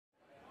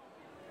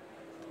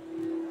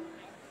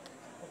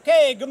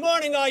Okay, good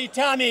morning, all you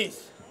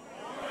Tommies.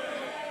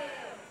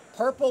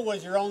 Purple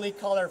was your only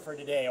color for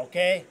today,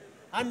 okay?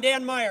 I'm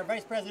Dan Meyer,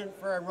 Vice President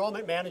for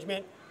Enrollment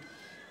Management,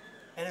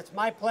 and it's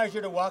my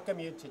pleasure to welcome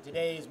you to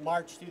today's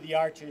March Through the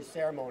Arches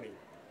ceremony.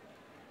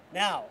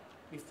 Now,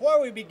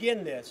 before we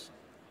begin this,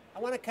 I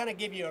want to kind of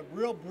give you a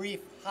real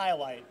brief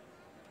highlight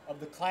of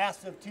the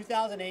class of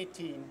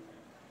 2018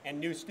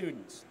 and new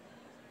students.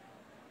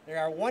 There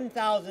are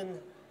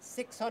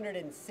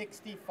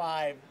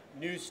 1,665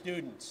 new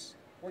students.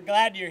 We're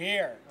glad you're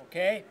here,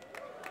 okay?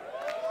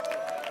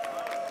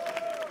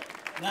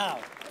 Now,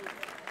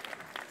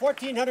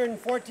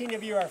 1,414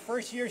 of you are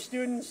first-year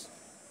students,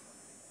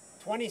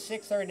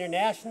 26 are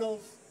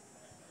internationals,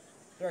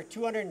 there are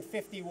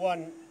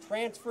 251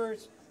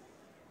 transfers,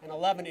 and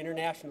 11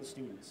 international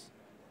students.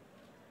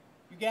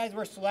 You guys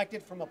were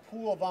selected from a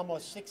pool of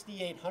almost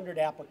 6,800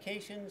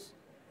 applications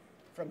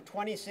from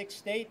 26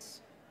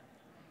 states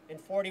and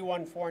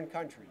 41 foreign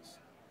countries.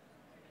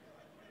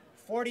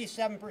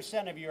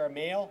 47% of you are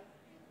male,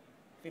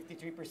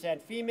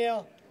 53%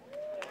 female.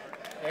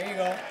 There you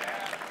go.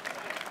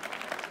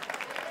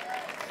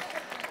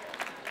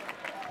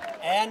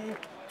 And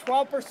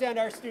 12%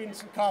 are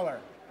students of color.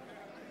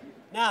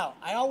 Now,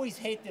 I always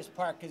hate this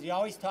part because you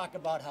always talk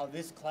about how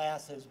this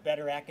class has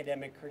better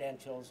academic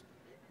credentials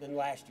than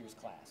last year's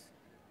class.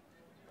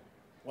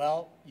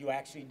 Well, you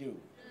actually do,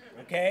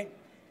 okay?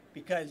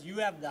 Because you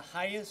have the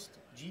highest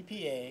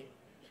GPA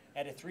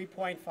at a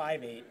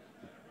 3.58,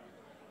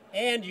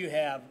 and you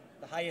have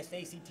the highest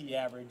ACT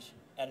average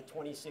at a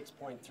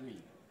 26.3.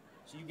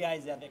 So you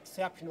guys have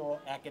exceptional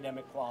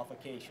academic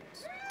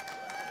qualifications.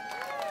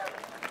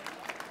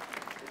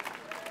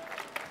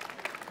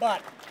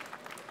 But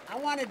I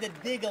wanted to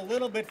dig a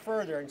little bit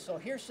further, and so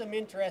here's some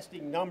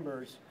interesting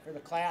numbers for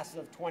the class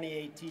of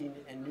 2018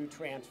 and new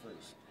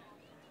transfers.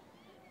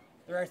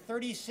 There are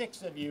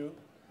 36 of you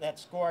that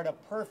scored a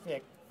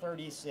perfect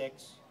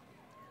 36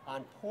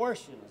 on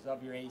portions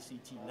of your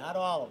ACT, not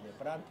all of it,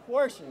 but on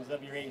portions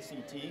of your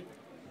ACT.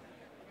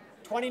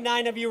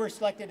 29 of you were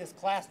selected as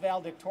class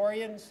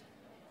valedictorians.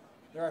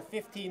 There are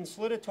 15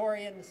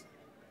 salutatorians,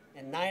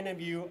 and 9 of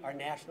you are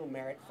national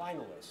merit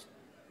finalists.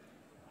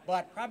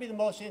 But probably the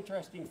most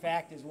interesting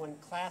fact is when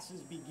classes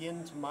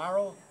begin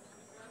tomorrow,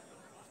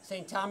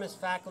 St. Thomas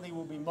faculty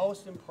will be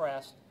most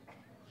impressed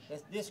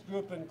that this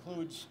group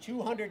includes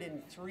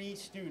 203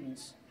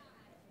 students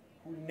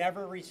who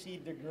never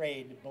received a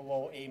grade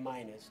below A-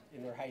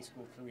 in their high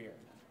school career.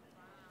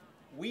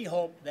 We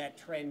hope that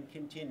trend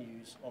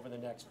continues over the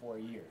next 4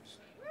 years.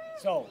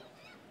 So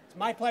it's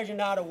my pleasure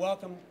now to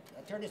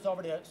turn this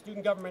over to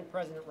Student Government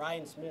President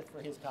Ryan Smith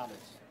for his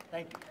comments.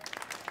 Thank you.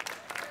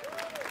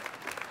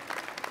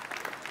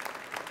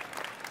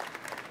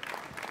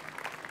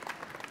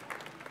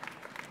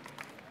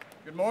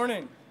 Good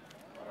morning.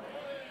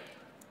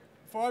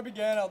 Before I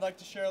begin, I'd like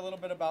to share a little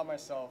bit about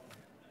myself.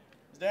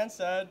 As Dan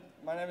said,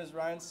 my name is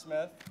Ryan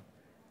Smith.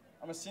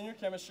 I'm a senior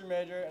chemistry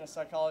major and a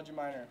psychology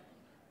minor.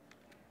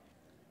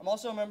 I'm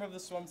also a member of the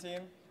swim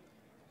team,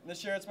 and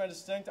this year it's my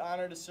distinct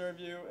honor to serve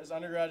you as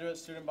undergraduate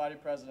student body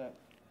president.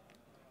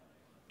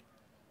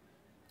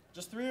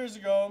 Just 3 years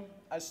ago,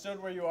 I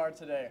stood where you are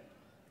today.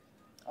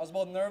 I was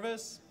both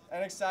nervous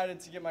and excited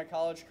to get my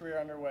college career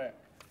underway.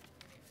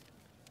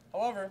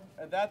 However,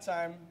 at that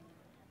time,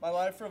 my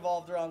life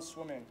revolved around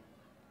swimming.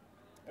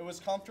 It was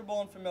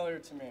comfortable and familiar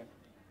to me.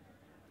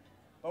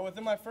 But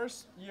within my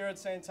first year at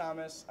St.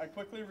 Thomas, I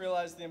quickly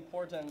realized the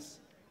importance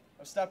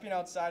of stepping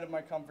outside of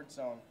my comfort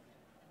zone.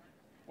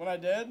 When I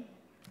did,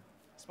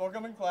 I spoke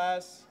up in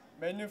class,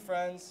 made new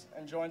friends,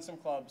 and joined some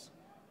clubs.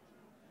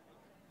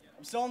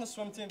 I'm still on the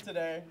swim team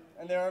today,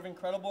 and they are of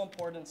incredible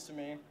importance to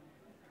me,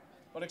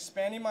 but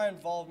expanding my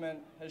involvement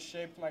has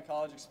shaped my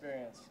college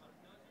experience.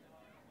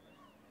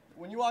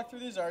 When you walk through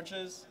these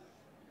arches,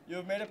 you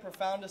have made a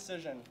profound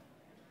decision.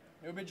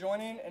 You'll be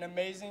joining an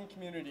amazing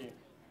community.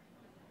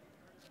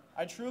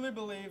 I truly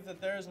believe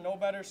that there is no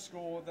better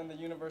school than the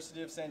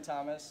University of St.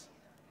 Thomas,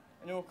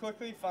 and you will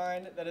quickly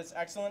find that its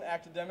excellent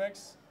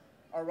academics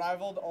are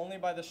rivaled only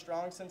by the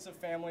strong sense of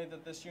family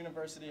that this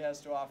university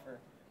has to offer.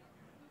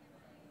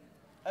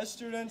 As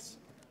students,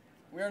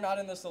 we are not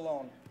in this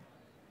alone.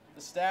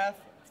 The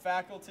staff,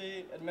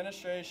 faculty,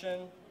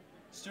 administration,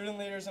 student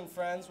leaders, and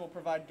friends will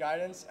provide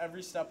guidance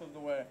every step of the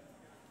way.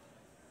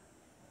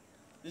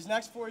 These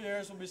next 4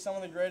 years will be some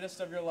of the greatest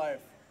of your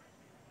life.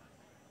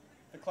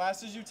 The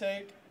classes you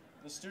take,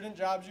 the student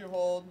jobs you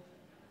hold,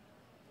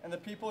 and the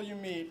people you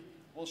meet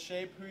will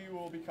shape who you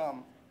will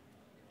become.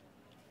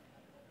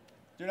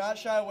 Do not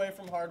shy away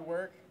from hard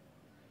work.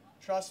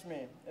 Trust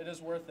me, it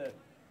is worth it.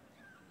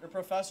 Your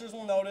professors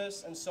will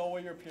notice, and so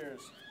will your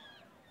peers.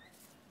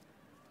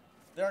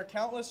 There are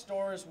countless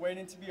doors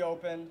waiting to be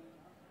opened,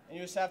 and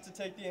you just have to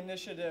take the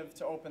initiative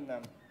to open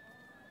them.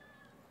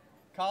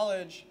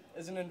 College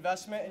is an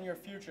investment in your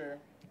future,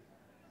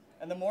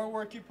 and the more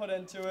work you put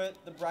into it,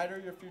 the brighter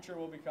your future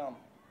will become.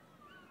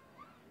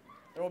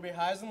 There will be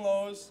highs and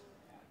lows,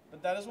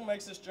 but that is what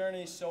makes this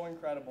journey so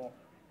incredible.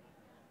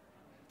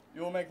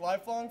 You will make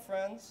lifelong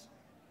friends,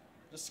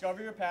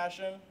 discover your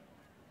passion,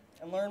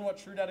 and learn what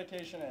true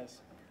dedication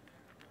is.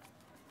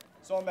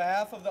 So on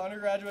behalf of the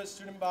undergraduate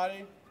student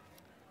body,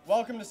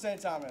 welcome to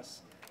St.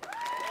 Thomas.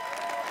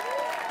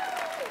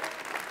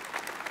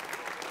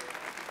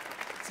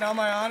 It's now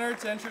my honor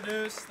to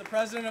introduce the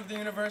president of the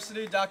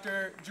university,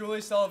 Dr.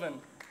 Julie Sullivan.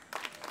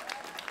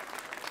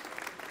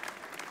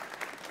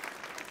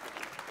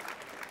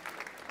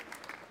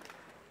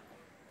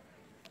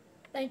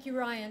 Thank you,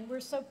 Ryan. We're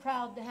so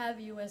proud to have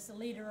you as the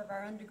leader of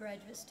our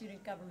undergraduate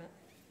student government.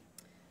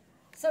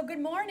 So good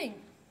morning.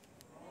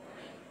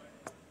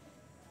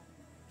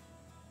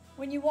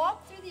 When you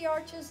walk through the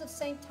arches of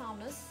St.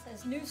 Thomas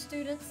as new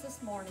students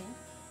this morning,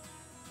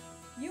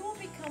 you will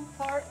become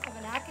part of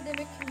an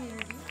academic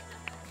community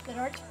that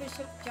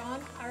Archbishop John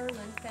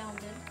Ireland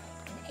founded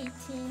in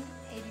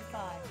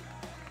 1885.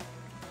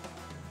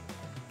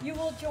 You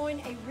will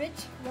join a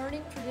rich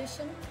learning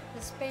tradition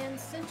that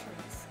spans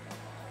centuries.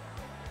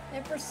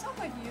 And for some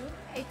of you,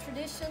 a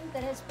tradition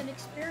that has been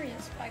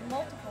experienced by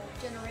multiple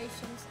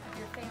generations of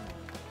your family.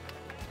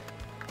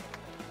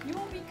 You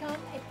will become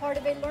a part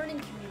of a learning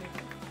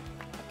community,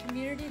 a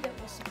community that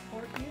will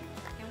support you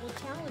and will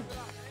challenge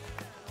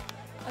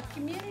you. A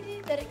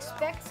community that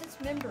expects its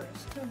members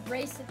to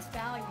embrace its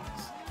values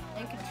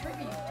and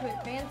contribute to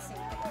advancing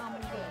the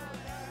common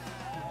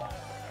good.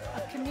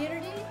 A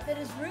community that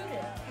is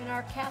rooted in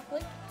our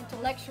Catholic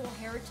intellectual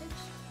heritage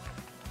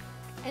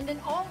and in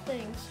all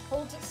things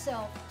holds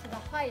itself to the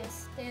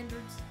highest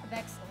standards of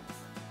excellence.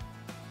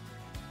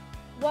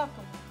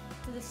 Welcome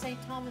to the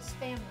St. Thomas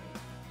family.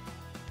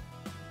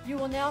 You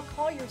will now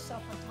call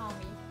yourself a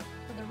Tommy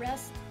for the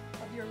rest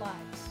of your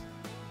lives.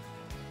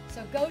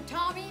 So go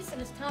Tommies, and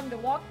it's time to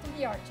walk through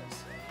the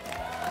arches.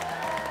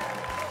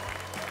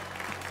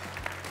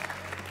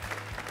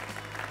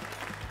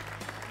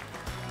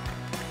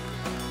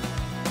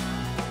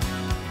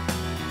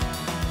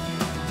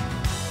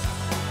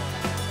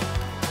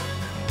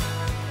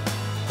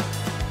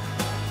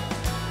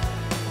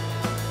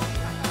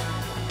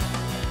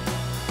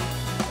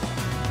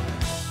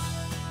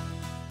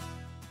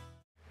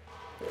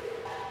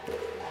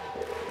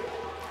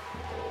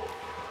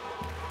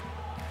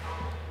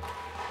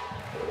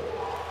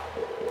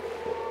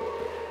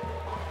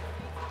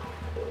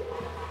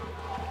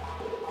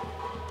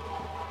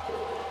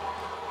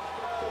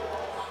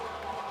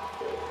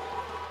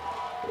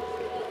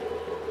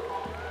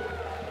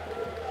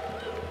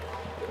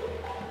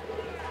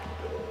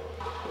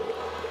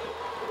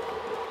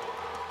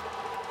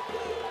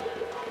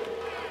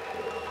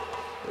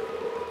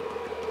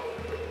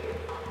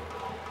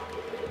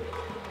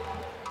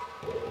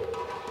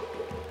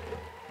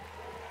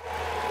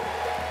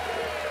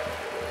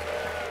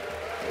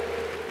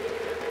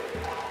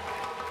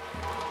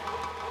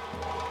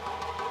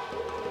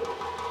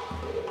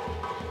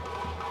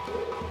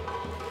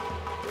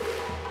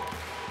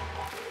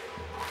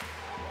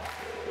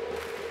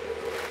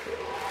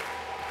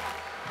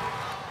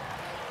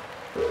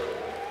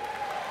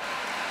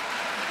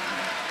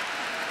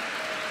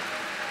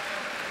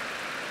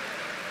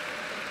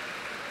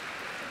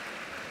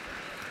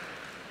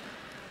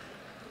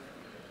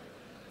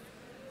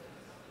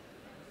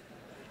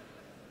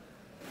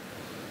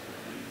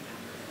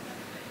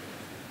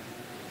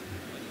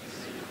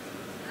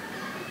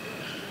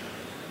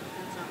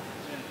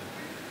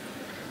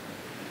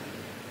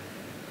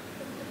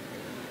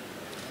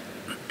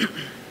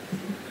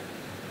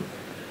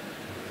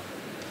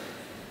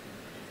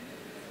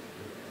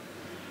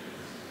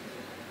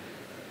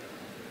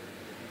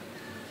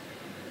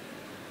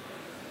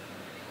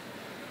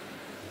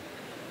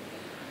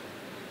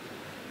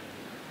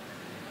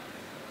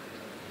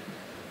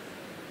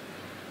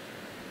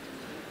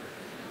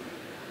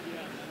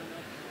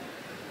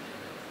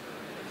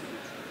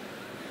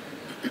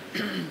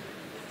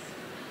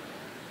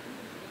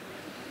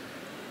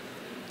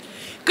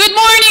 Good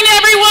morning,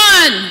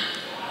 everyone.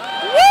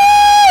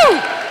 Woo!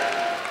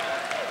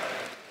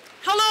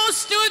 Hello,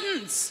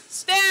 students,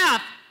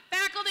 staff,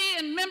 faculty,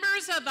 and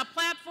members of the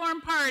Platform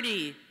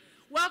Party.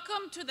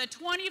 Welcome to the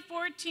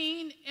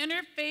 2014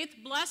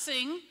 Interfaith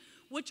Blessing,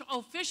 which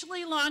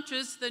officially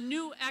launches the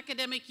new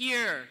academic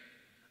year.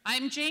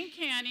 I'm Jane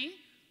Canny.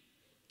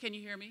 Can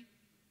you hear me?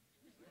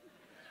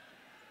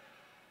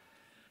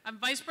 I'm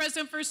Vice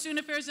President for Student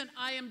Affairs, and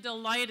I am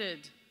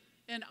delighted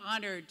and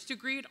honored to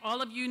greet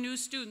all of you new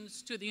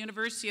students to the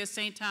University of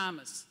St.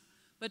 Thomas.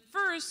 But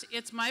first,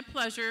 it's my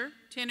pleasure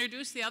to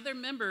introduce the other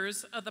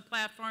members of the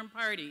Platform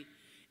Party.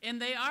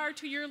 And they are,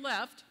 to your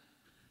left,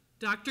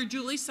 Dr.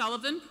 Julie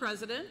Sullivan,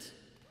 President.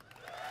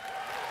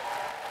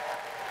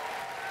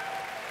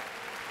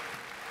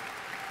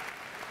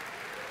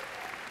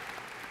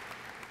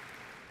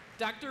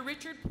 Dr.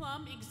 Richard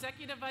Plum,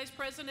 Executive Vice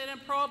President and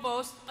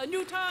Provost, a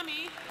new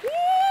Tommy.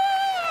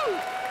 Woo!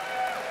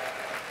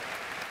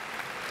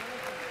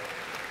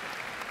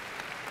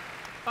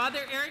 Father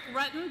Eric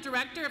Rutten,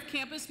 Director of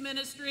Campus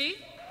Ministry.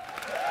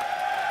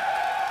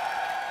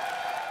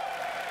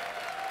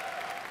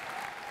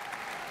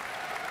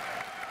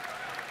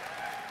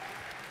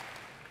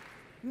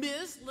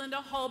 Ms. Linda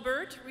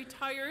Hulbert,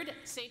 retired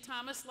St.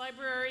 Thomas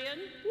librarian.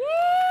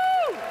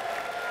 Woo!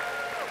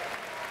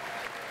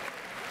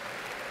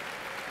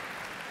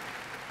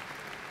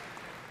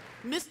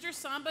 Mr.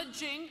 Samba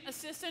Jing,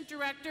 Assistant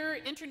Director,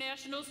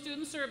 International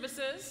Student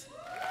Services.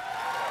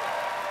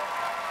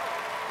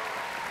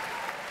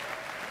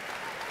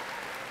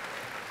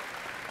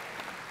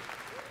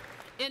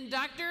 And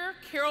Dr.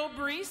 Carol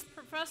Brees,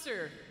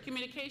 Professor,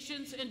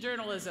 Communications and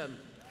Journalism.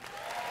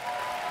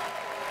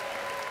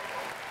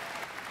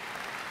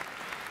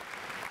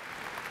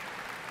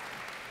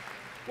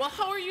 Well,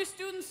 how are you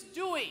students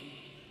doing?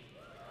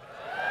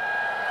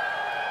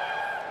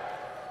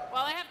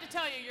 Well, I have to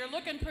tell you, you're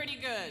looking pretty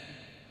good.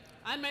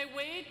 On my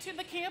way to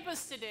the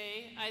campus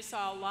today, I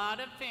saw a lot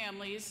of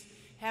families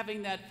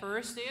having that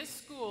first day of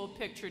school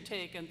picture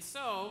taken.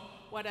 So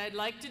what I'd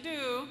like to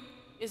do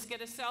is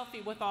get a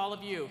selfie with all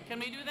of you. Can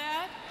we do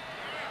that?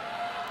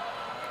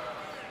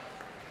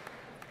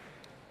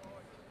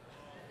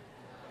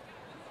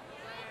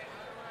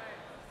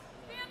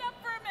 Stand up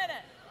for a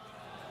minute.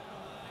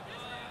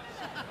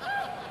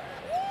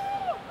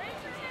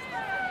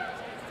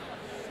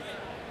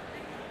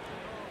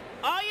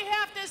 All you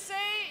have to say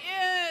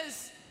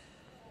is,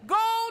 "Go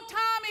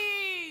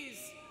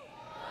Tommies!"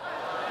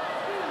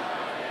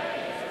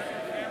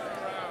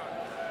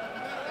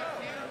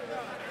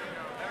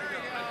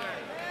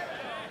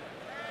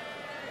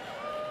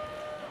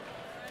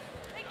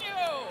 Thank you.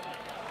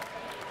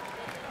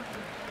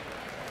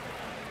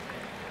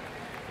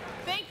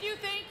 Thank you,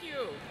 thank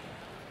you.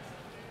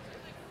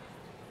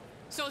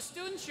 So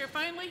students, you're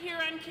finally here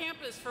on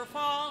campus for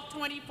fall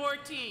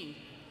 2014.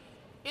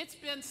 It's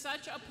been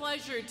such a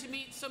pleasure to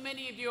meet so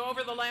many of you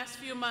over the last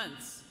few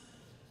months.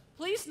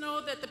 Please know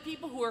that the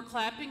people who are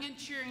clapping and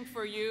cheering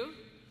for you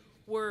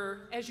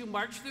were, as you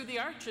marched through the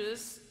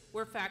arches,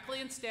 were faculty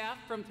and staff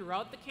from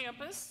throughout the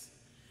campus,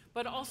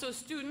 but also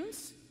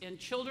students and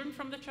children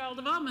from the Child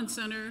Development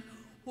Center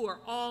who are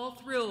all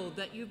thrilled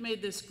that you've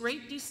made this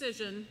great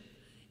decision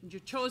and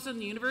you've chosen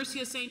the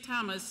University of St.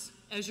 Thomas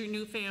as your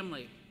new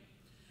family.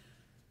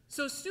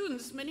 So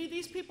students, many of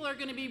these people are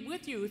going to be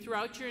with you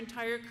throughout your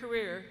entire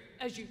career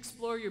as you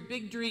explore your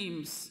big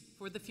dreams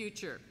for the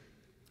future.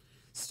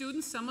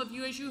 Students, some of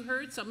you, as you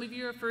heard, some of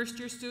you are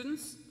first-year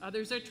students,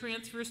 others are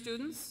transfer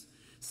students,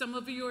 some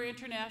of you are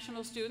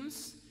international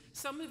students,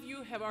 some of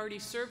you have already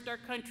served our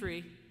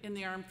country in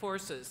the armed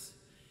forces.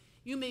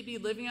 You may be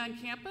living on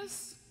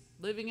campus,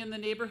 living in the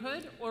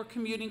neighborhood, or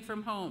commuting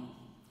from home.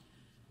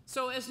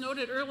 So as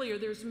noted earlier,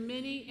 there's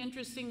many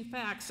interesting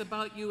facts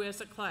about you as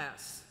a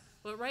class.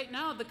 But right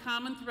now, the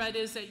common thread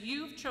is that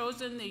you've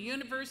chosen the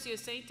University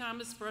of St.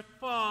 Thomas for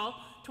fall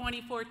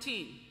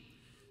 2014.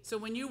 So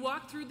when you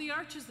walked through the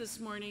arches this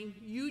morning,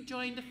 you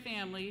joined a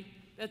family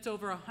that's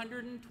over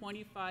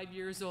 125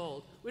 years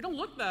old. We don't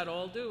look that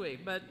old, do we?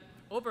 But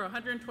over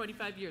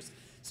 125 years.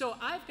 So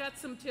I've got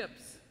some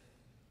tips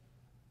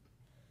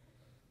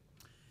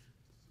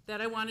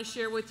that I want to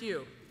share with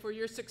you for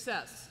your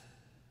success.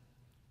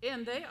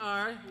 And they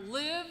are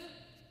live,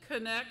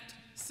 connect,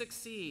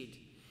 succeed.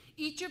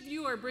 Each of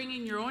you are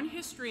bringing your own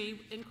history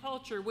and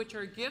culture, which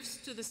are gifts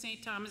to the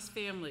St. Thomas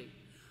family.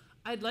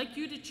 I'd like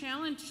you to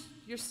challenge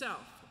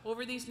yourself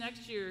over these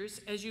next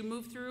years as you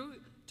move through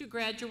to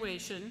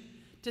graduation,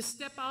 to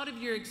step out of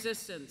your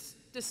existence,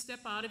 to step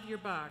out of your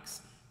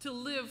box, to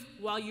live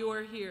while you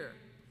are here.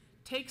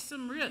 Take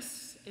some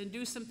risks and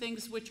do some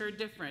things which are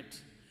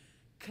different.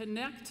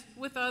 Connect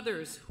with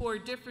others who are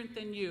different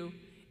than you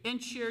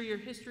and share your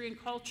history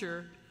and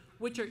culture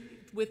which are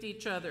with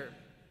each other.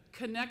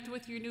 Connect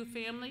with your new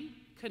family,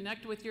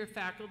 connect with your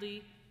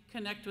faculty,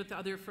 connect with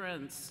other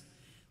friends.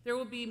 There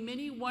will be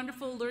many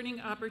wonderful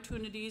learning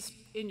opportunities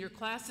in your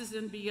classes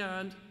and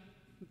beyond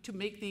to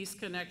make these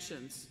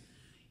connections.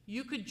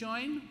 You could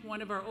join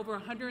one of our over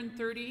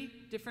 130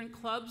 different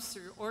clubs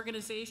or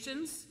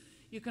organizations.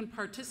 You can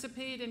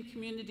participate in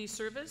community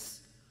service.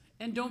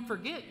 And don't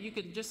forget, you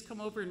can just come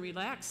over and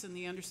relax in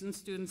the Anderson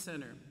Student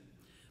Center.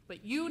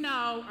 But you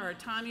now are a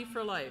Tommy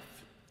for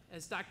life.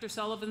 As Dr.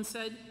 Sullivan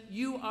said,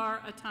 you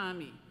are a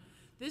Tommy.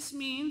 This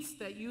means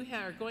that you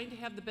are going to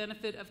have the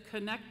benefit of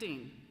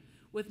connecting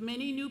with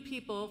many new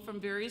people from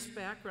various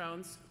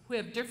backgrounds who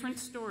have different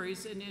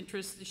stories and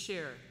interests to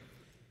share.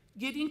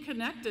 Getting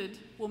connected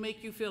will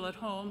make you feel at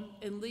home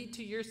and lead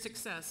to your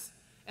success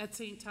at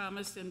St.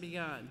 Thomas and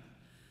beyond.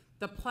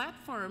 The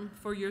platform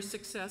for your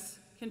success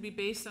can be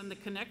based on the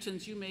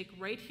connections you make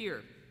right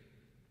here.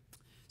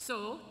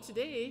 So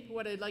today,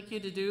 what I'd like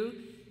you to do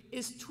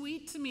is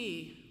tweet to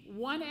me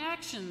one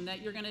action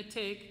that you're going to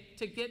take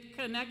to get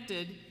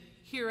connected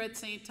here at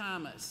St.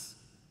 Thomas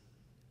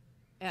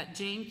at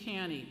Jane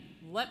Canny.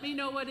 Let me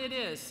know what it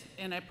is,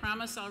 and I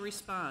promise I'll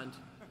respond.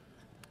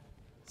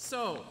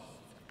 So,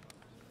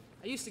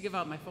 I used to give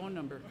out my phone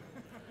number.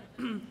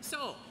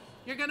 So,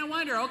 you're going to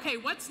wonder, okay,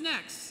 what's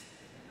next?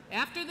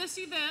 After this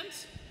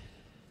event,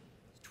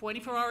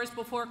 24 hours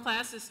before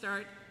classes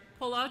start,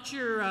 pull out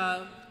your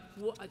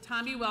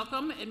Tommy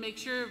Welcome and make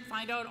sure to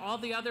find out all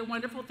the other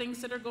wonderful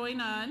things that are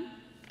going on.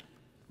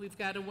 We've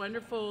got a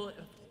wonderful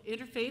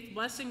interfaith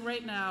blessing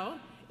right now,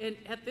 And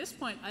at this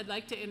point, I'd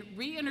like to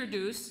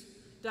reintroduce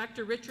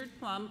Dr. Richard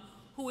Plum,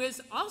 who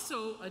is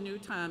also a new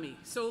Tommy.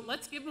 So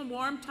let's give him a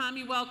warm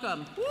Tommy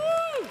welcome.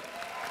 Woo!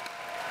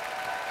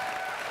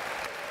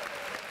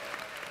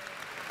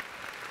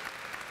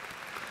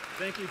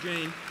 Thank you,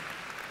 Jane.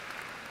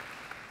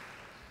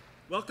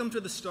 Welcome to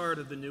the start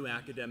of the new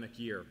academic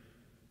year.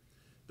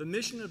 The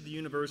mission of the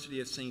University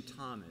of St.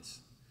 Thomas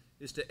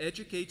is to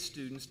educate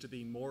students to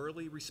be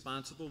morally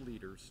responsible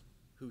leaders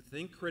who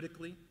think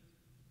critically,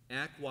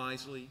 act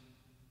wisely,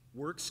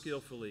 work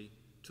skillfully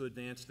to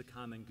advance the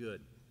common good.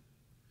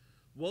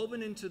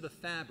 Woven into the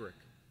fabric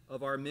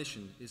of our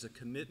mission is a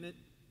commitment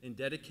and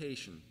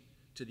dedication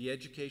to the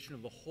education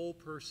of the whole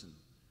person,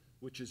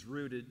 which is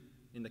rooted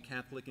in the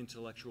Catholic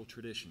intellectual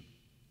tradition.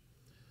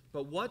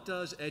 But what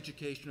does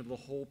education of the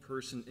whole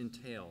person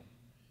entail,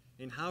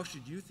 and how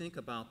should you think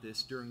about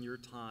this during your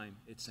time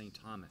at St.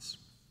 Thomas?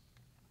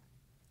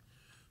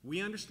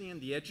 We understand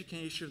the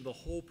education of the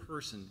whole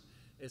person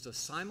as a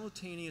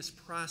simultaneous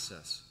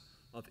process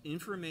of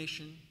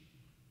information,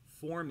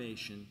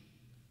 formation,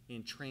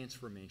 and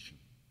transformation.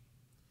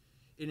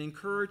 It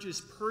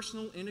encourages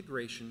personal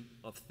integration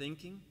of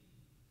thinking,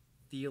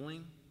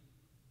 feeling,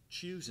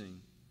 choosing,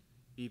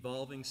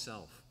 evolving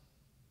self.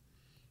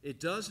 It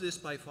does this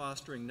by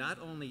fostering not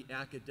only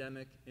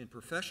academic and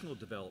professional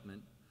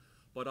development,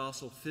 but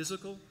also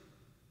physical,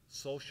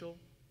 social,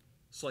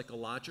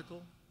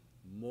 psychological,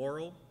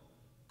 moral,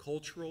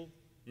 cultural,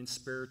 and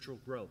spiritual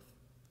growth.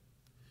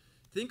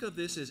 Think of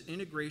this as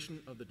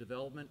integration of the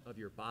development of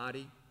your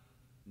body,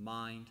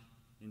 mind,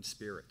 and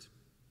spirit.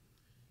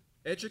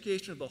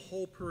 Education of the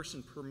whole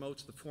person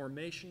promotes the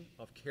formation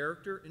of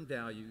character and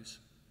values,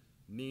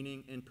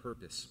 meaning and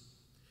purpose.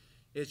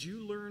 As you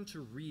learn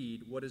to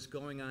read what is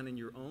going on in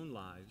your own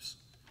lives,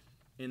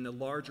 in the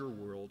larger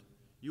world,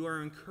 you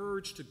are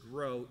encouraged to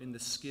grow in the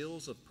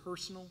skills of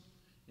personal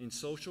and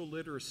social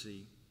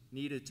literacy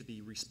needed to be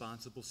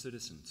responsible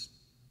citizens.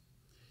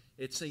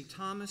 At St.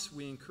 Thomas,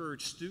 we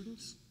encourage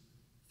students,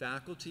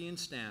 faculty, and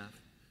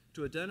staff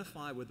to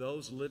identify with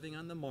those living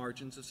on the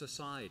margins of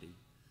society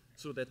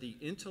so that the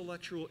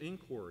intellectual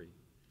inquiry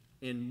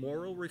and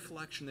moral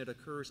reflection that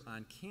occurs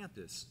on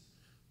campus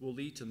will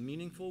lead to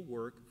meaningful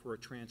work for a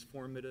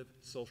transformative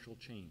social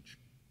change.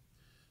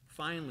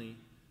 Finally,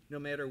 no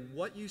matter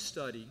what you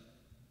study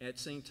at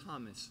St.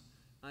 Thomas,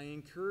 I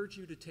encourage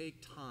you to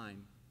take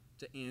time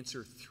to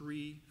answer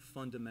 3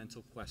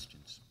 fundamental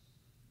questions.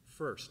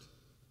 First,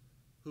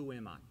 who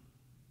am I?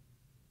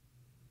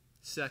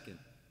 Second,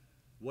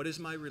 what is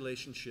my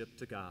relationship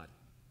to God?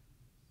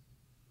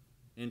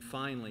 And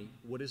finally,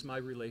 what is my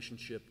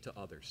relationship to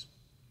others?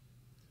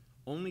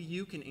 Only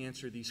you can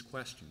answer these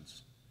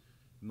questions.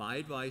 My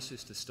advice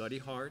is to study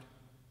hard,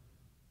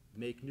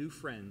 make new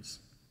friends,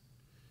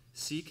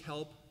 seek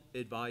help,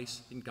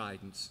 advice, and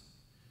guidance,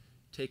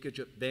 take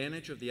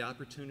advantage of the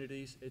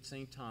opportunities at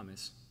St.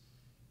 Thomas,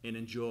 and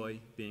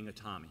enjoy being a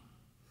Tommy.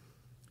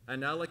 I'd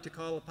now like to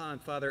call upon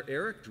Father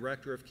Eric,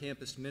 Director of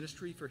Campus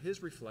Ministry, for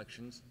his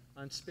reflections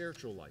on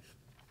spiritual life.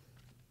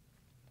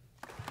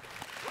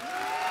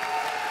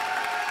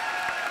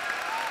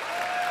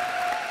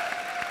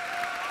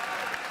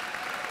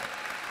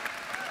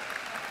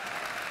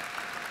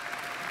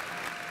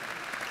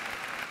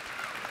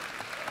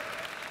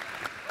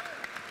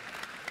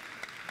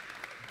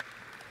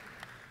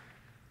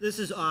 This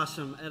is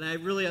awesome, and I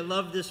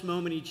love this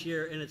moment each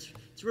year, and it's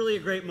really a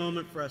great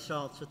moment for us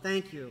all, so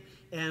thank you.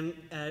 And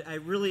I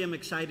really am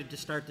excited to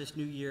start this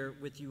new year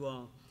with you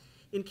all.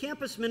 In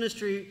campus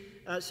ministry,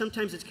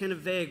 sometimes it's kind of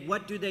vague.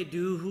 What do they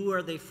do? Who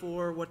are they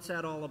for? What's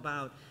that all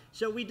about?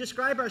 So we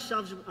describe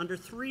ourselves under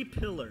 3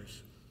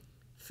 pillars: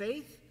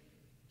 faith,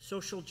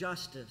 social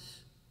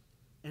justice,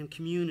 and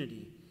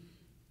community.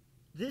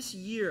 This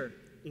year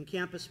in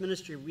campus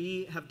ministry,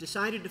 we have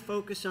decided to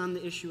focus on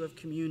the issue of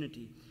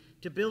community,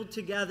 to build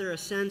together a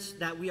sense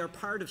that we are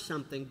part of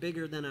something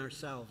bigger than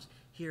ourselves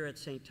here at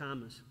St.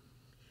 Thomas.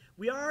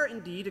 We are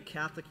indeed a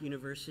Catholic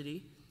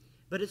university,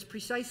 but it's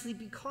precisely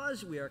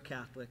because we are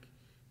Catholic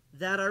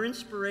that our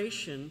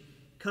inspiration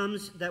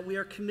comes that we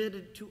are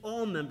committed to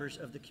all members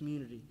of the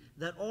community,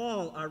 that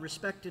all are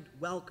respected,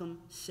 welcome,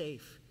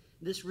 safe.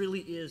 This really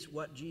is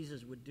what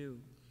Jesus would do.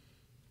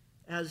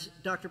 As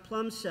Dr.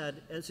 Plum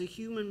said, as a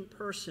human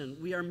person,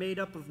 we are made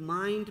up of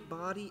mind,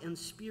 body, and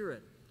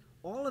spirit.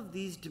 All of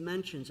these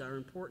dimensions are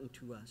important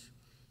to us.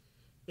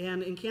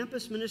 And in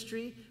campus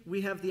ministry, we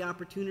have the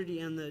opportunity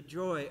and the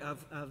joy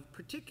of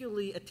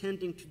particularly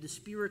attending to the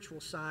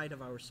spiritual side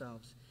of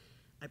ourselves.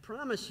 I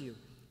promise you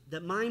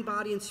that mind,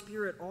 body, and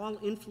spirit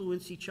all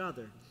influence each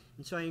other.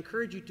 And so I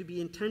encourage you to be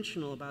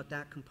intentional about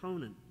that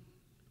component.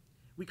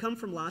 We come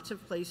from lots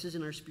of places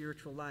in our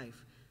spiritual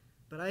life,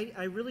 but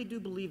I really do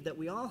believe that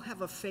we all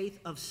have a faith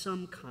of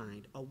some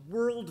kind, a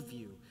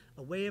worldview,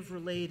 a way of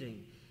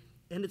relating.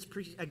 And it's,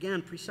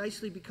 again,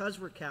 precisely because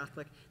we're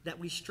Catholic that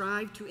we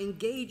strive to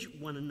engage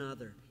one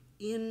another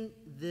in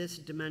this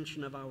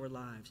dimension of our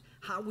lives,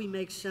 how we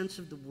make sense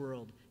of the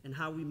world and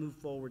how we move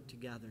forward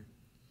together.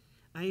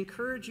 I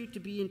encourage you to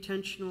be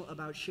intentional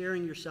about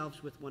sharing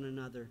yourselves with one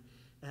another,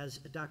 as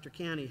Dr.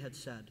 Canny had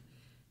said.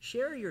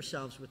 Share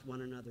yourselves with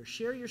one another.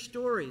 Share your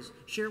stories.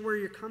 Share where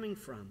you're coming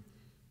from.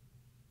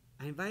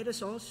 I invite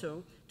us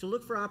also to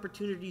look for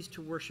opportunities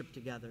to worship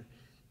together.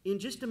 In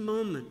just a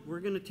moment, we're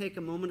going to take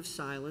a moment of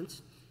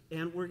silence,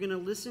 and we're going to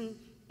listen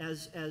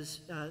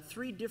as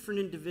three different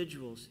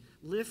individuals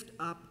lift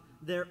up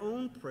their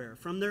own prayer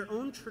from their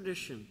own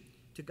tradition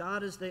to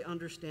God as they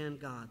understand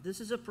God. This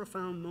is a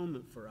profound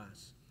moment for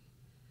us.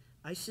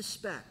 I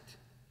suspect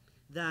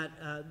that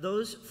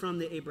those from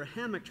the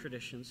Abrahamic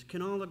traditions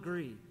can all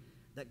agree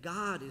that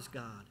God is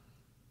God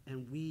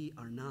and we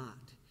are not.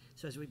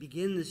 So as we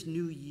begin this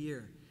new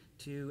year,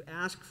 to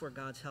ask for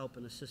God's help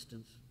and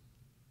assistance.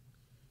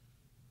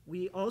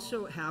 We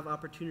also have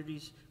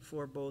opportunities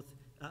for both,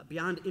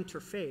 beyond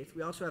interfaith,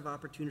 we also have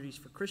opportunities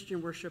for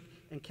Christian worship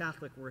and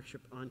Catholic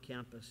worship on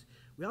campus.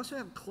 We also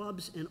have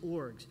clubs and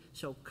orgs,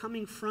 so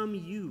coming from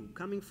you,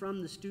 coming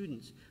from the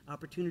students,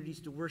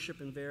 opportunities to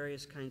worship in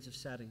various kinds of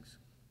settings.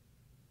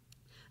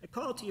 I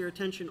call to your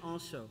attention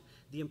also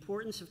the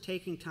importance of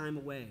taking time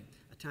away,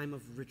 a time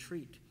of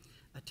retreat,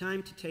 a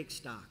time to take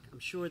stock. I'm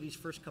sure these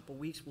first couple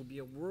weeks will be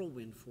a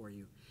whirlwind for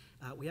you.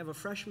 We have a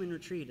freshman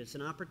retreat. It's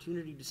an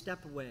opportunity to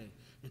step away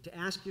and to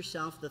ask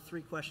yourself the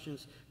three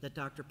questions that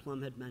Dr.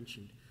 Plum had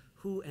mentioned.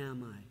 Who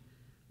am I?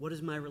 What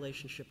is my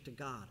relationship to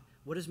God?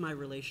 What is my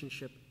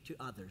relationship to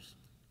others?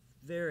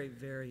 Very,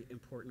 very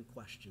important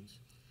questions.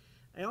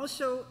 I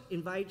also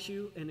invite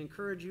you and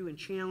encourage you and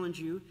challenge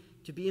you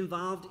to be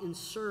involved in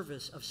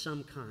service of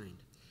some kind,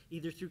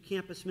 either through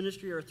campus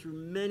ministry or through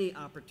many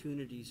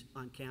opportunities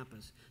on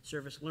campus,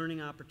 service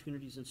learning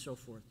opportunities and so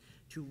forth,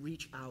 to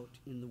reach out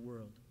in the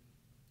world.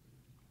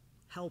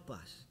 Help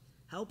us.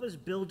 Help us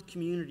build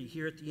community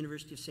here at the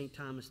University of St.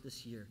 Thomas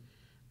this year.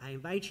 I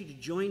invite you to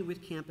join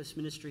with campus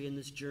ministry in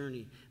this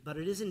journey, but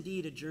it is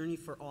indeed a journey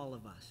for all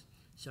of us.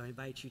 So I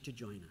invite you to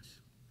join us.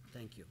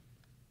 Thank you.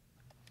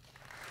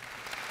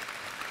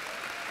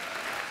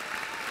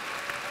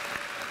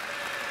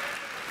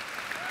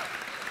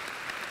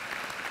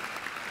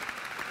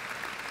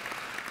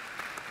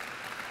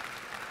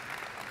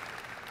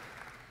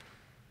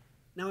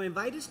 Now, I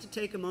invite us to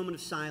take a moment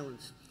of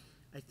silence.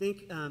 I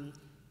think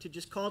to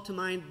just call to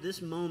mind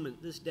this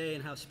moment, this day,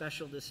 and how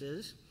special this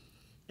is,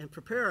 and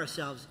prepare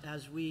ourselves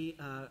as we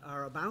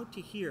are about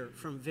to hear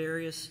from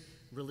various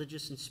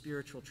religious and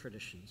spiritual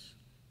traditions.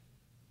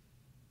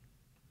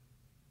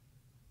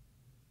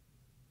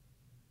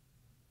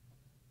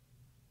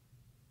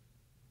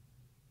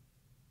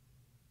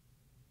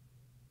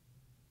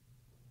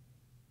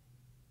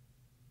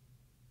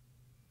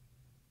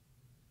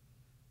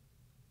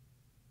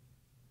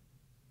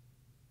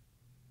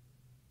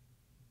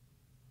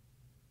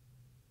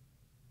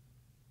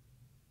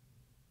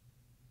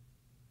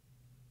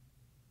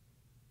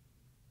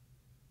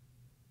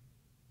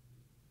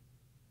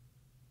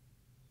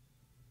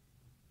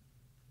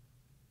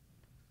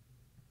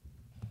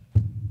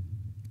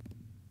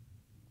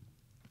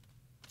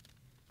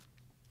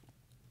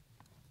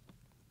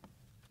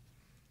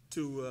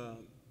 To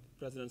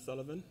President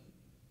Sullivan,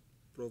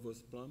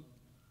 Provost Plum,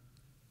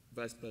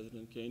 Vice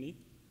President Caney,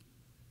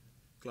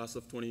 Class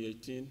of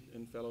 2018,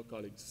 and fellow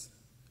colleagues.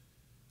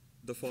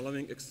 The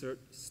following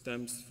excerpt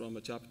stems from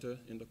a chapter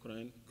in the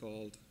Quran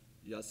called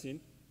Yasin.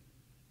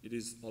 It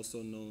is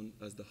also known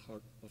as the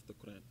heart of the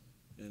Quran,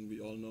 and we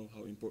all know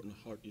how important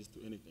a heart is to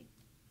anything.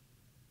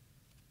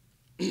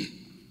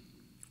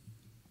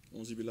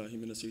 Auzu billahi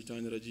minash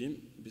shaitanir rajim.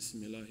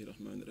 Bismillahir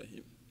rahmanir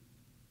rahim.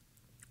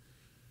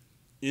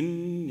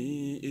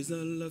 إني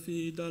إذا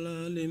لفي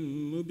ضلال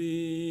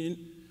مبين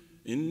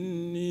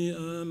إني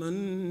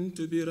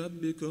آمنت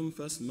بربكم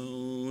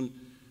فاسمعون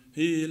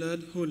قيل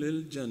ادخل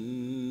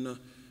الجنة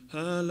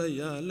قال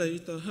يا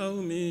ليت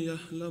قومي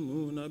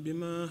يعلمون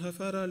بما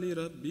غفر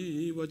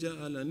لربي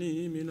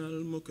وجعلني من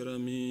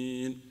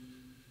المكرمين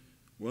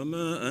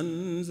وما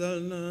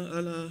أنزلنا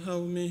على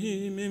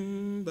قومه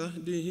من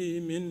بعده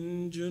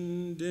من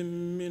جند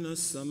من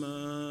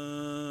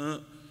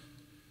السماء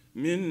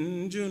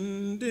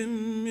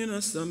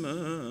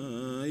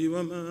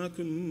وما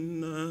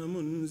كنا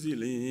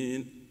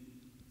منزلين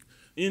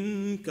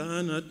إن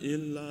كانت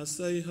إلا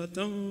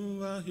صيحة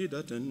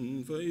واحدة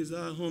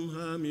فإذا هم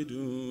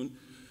حامدون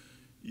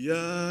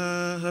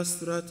يا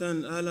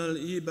حسرة على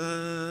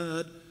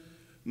العباد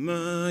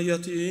ما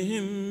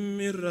يأتيهم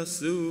من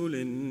رسول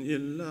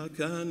إلا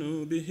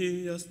كانوا به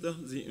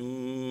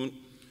يستهزئون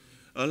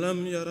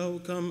ألم يروا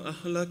كم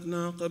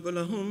أهلكنا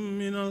قبلهم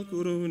من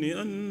القرون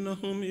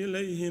أنهم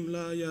إليهم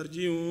لا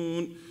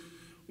يرجعون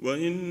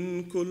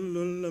وإن كل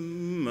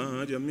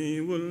لما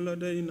جميع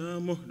لدينا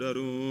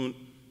محضرون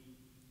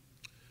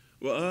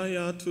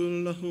وآيات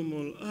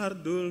لهم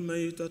الأرض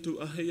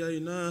الميتة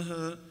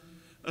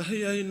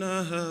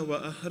أحييناها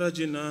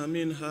وأخرجنا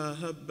منها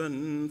حبا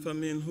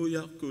فمنه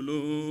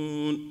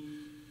يأكلون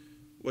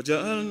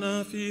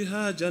وجعلنا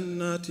فيها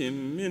جنات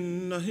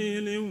من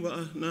نخيل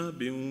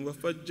وأعناب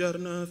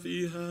وفجرنا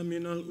فيها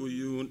من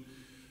العيون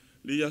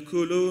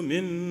ليأكلوا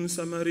من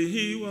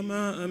ثمره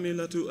وما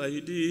عملت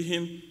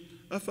أيديهم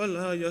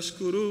أفلا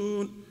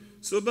يشكرون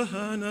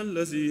سبحان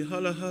الذي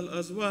خلق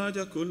الأزواج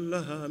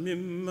كلها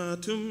مما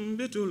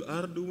تنبت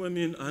الأرض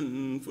ومن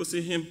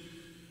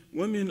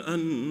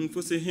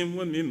أنفسهم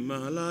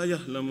ومما لا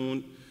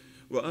يعلمون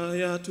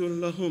وآيات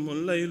لهم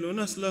الليل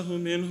نسله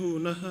منه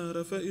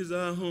نهار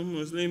فإذا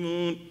هم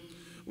مسلمون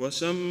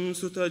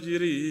والشمس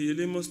تجري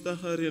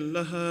لمستقر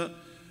لها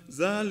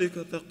ذلك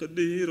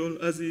تقدير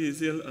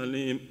العزيز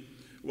العليم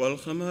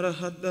والقمر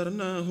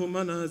قدرناه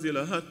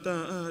منازل حتى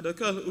عاد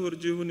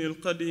كالأرجون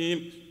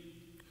القديم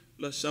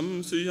لا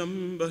الشمس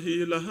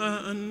ينبغي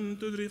لها أن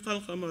تدرك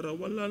القمر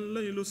ولا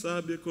الليل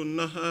سابق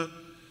النهار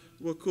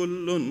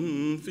وكل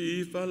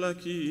في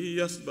فلك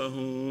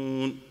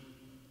يسبحون.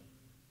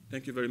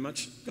 Thank you very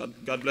much.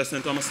 God bless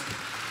St. Thomas.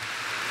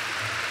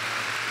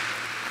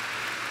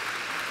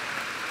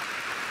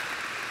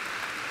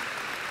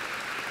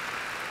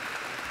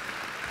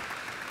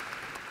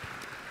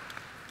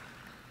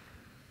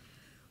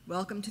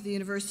 Welcome to the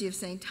University of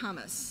St.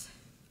 Thomas.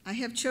 I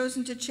have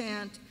chosen to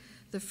chant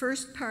the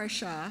first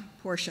parashah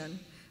portion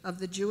of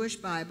the Jewish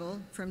Bible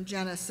from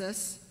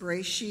Genesis,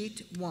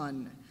 Bereshit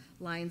 1,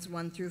 lines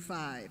 1 through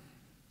 5.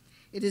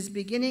 It is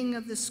beginning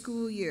of the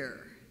school year,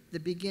 the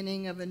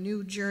beginning of a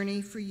new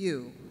journey for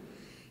you,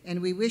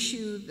 and we wish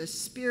you the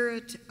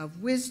spirit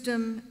of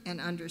wisdom and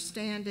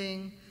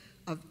understanding,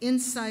 of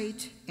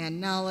insight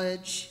and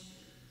knowledge,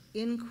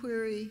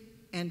 inquiry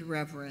and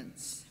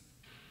reverence.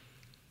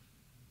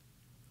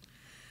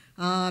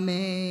 Amen.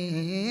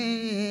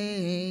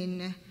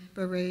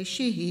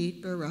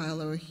 Bereshit bara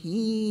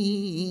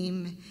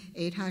Elohim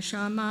et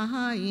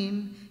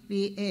hashamayim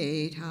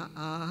v'et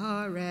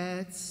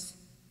haaretz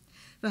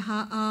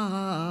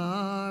v'haaretz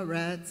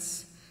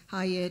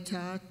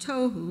hayeta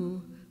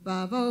tohu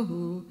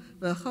vavohu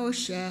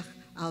v'choshech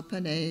al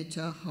panei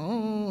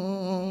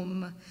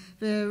tehom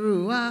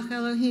v'ruach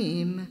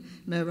Elohim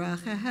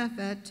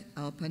merachefet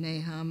al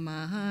panei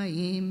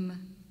hamayim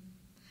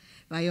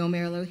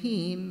vayomer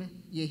Elohim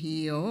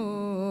yehi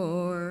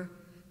or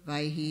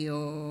Vayhi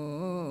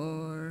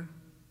or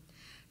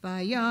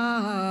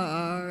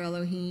Vayar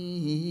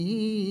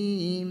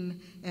Elohim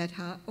et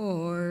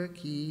haor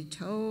ki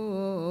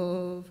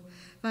tov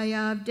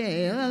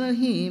Vayavdel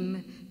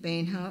Elohim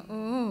bein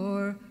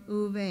haor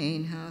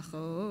uvein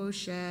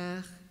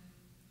hachoshech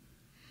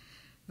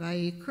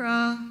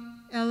Vayikra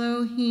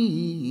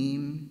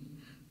Elohim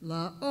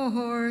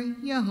laor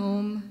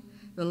yahom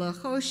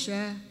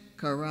v'lachoshech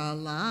kara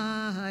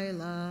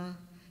laila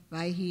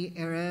Vayhi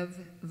erev,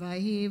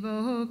 vayhi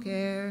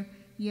voker,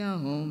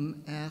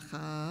 yom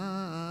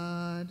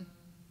echad.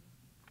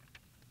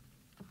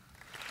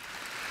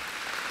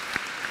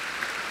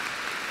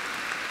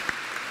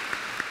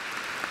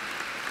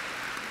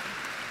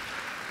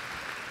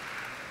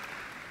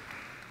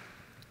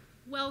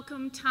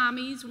 Welcome,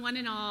 Tommies, one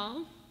and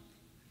all.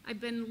 I've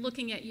been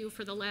looking at you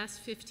for the last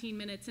 15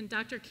 minutes, and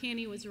Dr.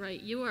 Canny was right.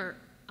 You are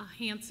a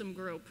handsome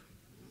group.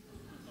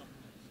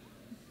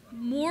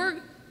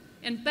 More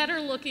and better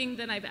looking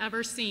than I've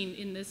ever seen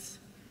in this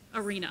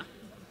arena.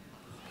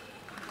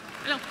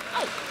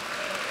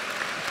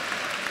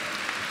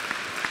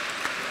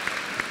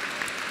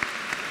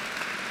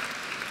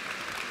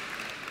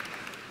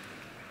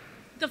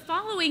 The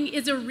following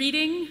is a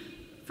reading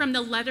from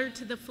the letter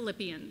to the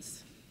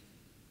Philippians.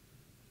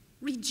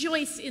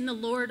 Rejoice in the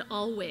Lord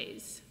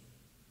always.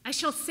 I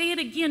shall say it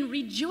again,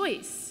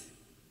 rejoice.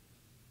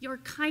 Your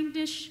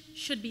kindness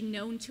should be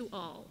known to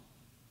all.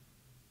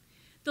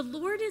 The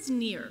Lord is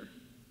near.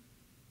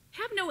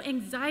 Have no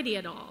anxiety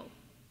at all,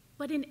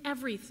 but in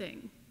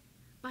everything,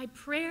 by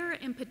prayer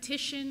and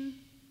petition,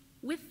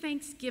 with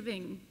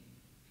thanksgiving,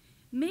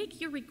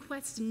 make your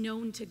requests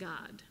known to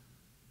God.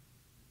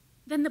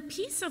 Then the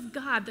peace of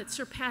God that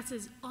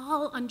surpasses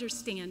all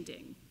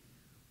understanding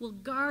will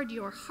guard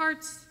your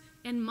hearts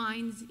and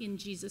minds in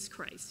Jesus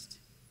Christ.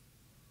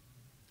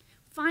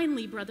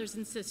 Finally, brothers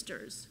and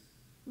sisters,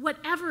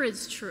 whatever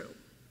is true,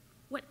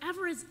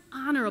 whatever is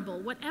honorable,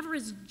 whatever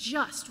is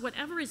just,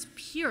 whatever is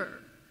pure,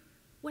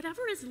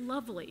 whatever is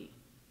lovely,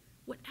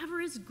 whatever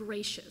is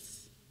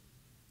gracious,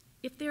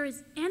 if there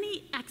is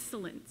any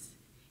excellence,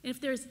 and if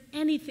there is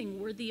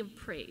anything worthy of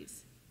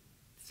praise,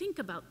 think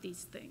about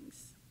these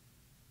things.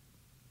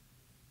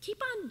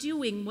 Keep on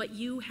doing what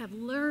you have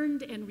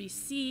learned and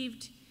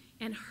received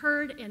and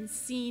heard and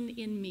seen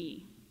in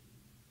me.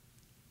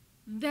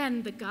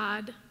 Then the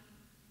God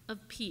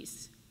of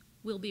peace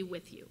will be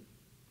with you.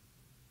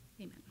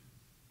 Amen.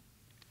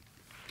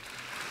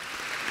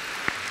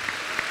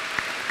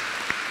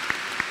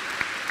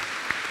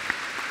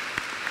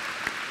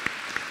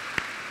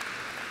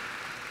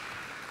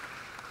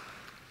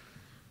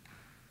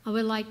 I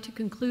would like to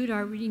conclude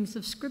our readings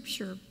of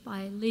Scripture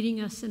by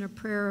leading us in a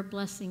prayer of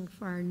blessing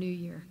for our new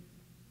year.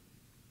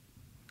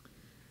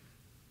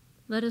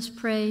 Let us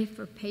pray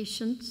for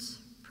patience,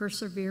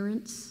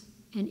 perseverance,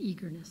 and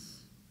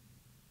eagerness.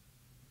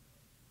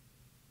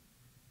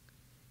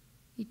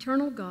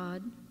 Eternal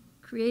God,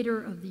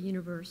 creator of the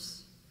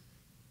universe,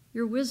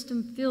 your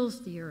wisdom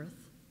fills the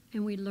earth,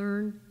 and we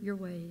learn your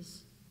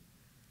ways.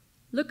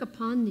 Look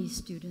upon these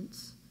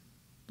students,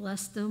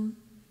 bless them,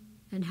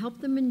 and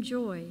help them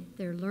enjoy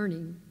their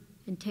learning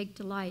and take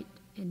delight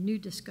in new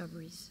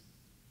discoveries.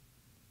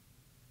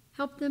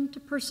 Help them to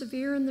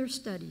persevere in their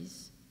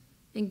studies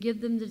and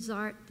give them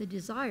the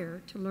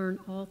desire to learn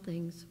all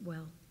things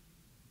well.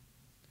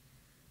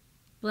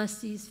 Bless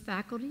these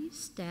faculty,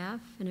 staff,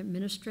 and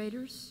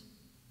administrators.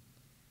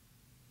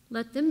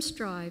 Let them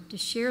strive to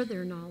share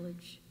their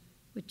knowledge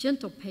with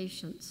gentle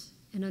patience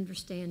and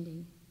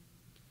understanding,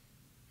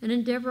 and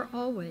endeavor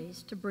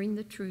always to bring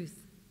the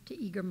truth to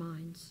eager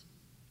minds.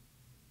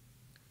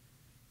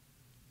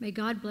 May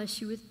God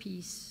bless you with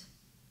peace.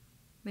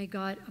 May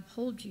God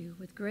uphold you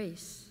with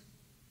grace.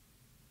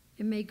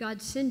 And may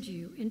God send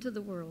you into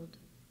the world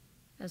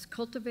as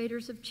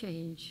cultivators of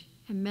change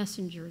and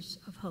messengers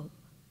of hope.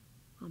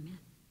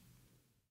 Amen.